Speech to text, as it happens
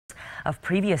of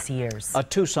previous years. A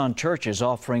Tucson church is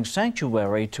offering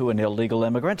sanctuary to an illegal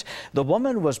immigrant. The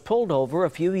woman was pulled over a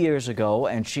few years ago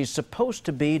and she's supposed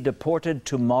to be deported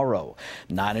tomorrow.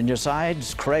 9 on Your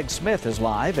Side's Craig Smith is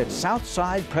live at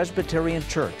Southside Presbyterian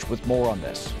Church with more on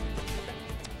this.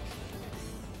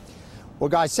 Well,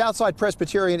 guys, Southside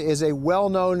Presbyterian is a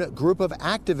well-known group of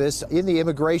activists in the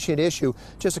immigration issue.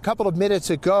 Just a couple of minutes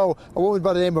ago, a woman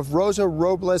by the name of Rosa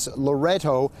Robles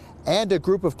Loreto and a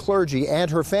group of clergy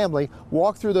and her family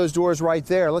walked through those doors right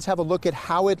there. Let's have a look at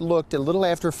how it looked a little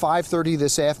after 5:30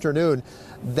 this afternoon.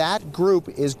 That group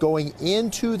is going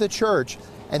into the church,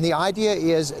 and the idea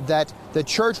is that the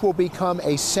church will become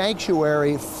a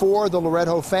sanctuary for the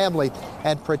Loreto family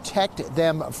and protect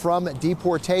them from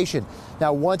deportation.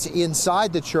 Now, once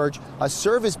inside the church, a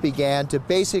service began to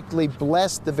basically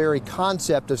bless the very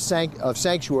concept of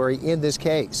sanctuary in this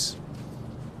case.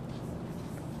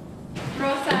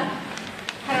 Rosa,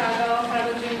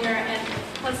 Jarago Jr., and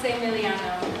Jose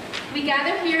Emiliano. We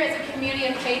gather here as a community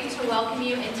of faith to welcome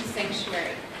you into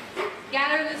sanctuary.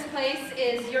 Gather in this place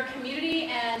is your community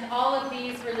and all of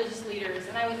these religious leaders,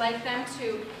 and I would like them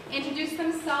to introduce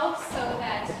themselves so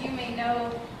that you may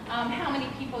know how many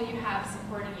people you have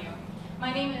supporting you.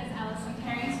 My name is Allison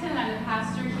Carrington. I'm the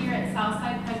pastor here at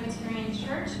Southside Presbyterian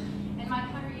Church, and my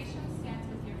congregation stands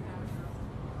with your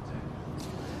family.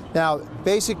 Now,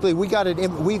 basically, we got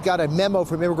a memo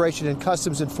from Immigration and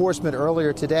Customs Enforcement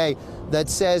earlier today that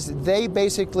says they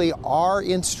basically are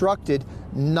instructed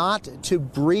not to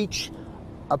breach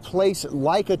a place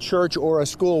like a church or a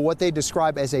school, what they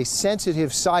describe as a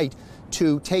sensitive site,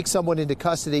 to take someone into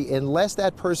custody unless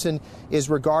that person is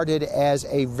regarded as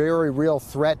a very real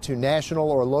threat to national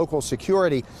or local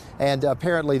security. And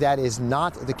apparently that is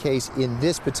not the case in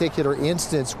this particular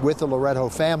instance with the Loreto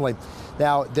family.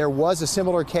 Now, there was a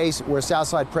similar case where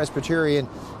Southside Presbyterian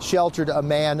sheltered a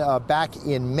man back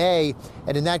in May,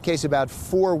 and in that case, about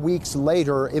 4 weeks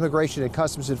later, Immigration and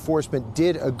Customs Enforcement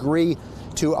did agree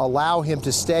to allow him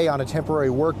to stay on a temporary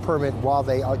work permit while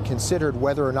they considered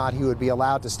whether or not he would be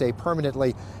allowed to stay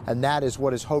permanently, and that is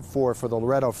what is hoped for the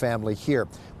Loreto family here.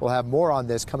 We'll have more on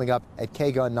this coming up at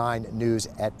KGUN 9 News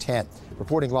at 10.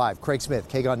 Reporting live, Craig Smith,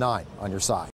 KGUN 9 on your side.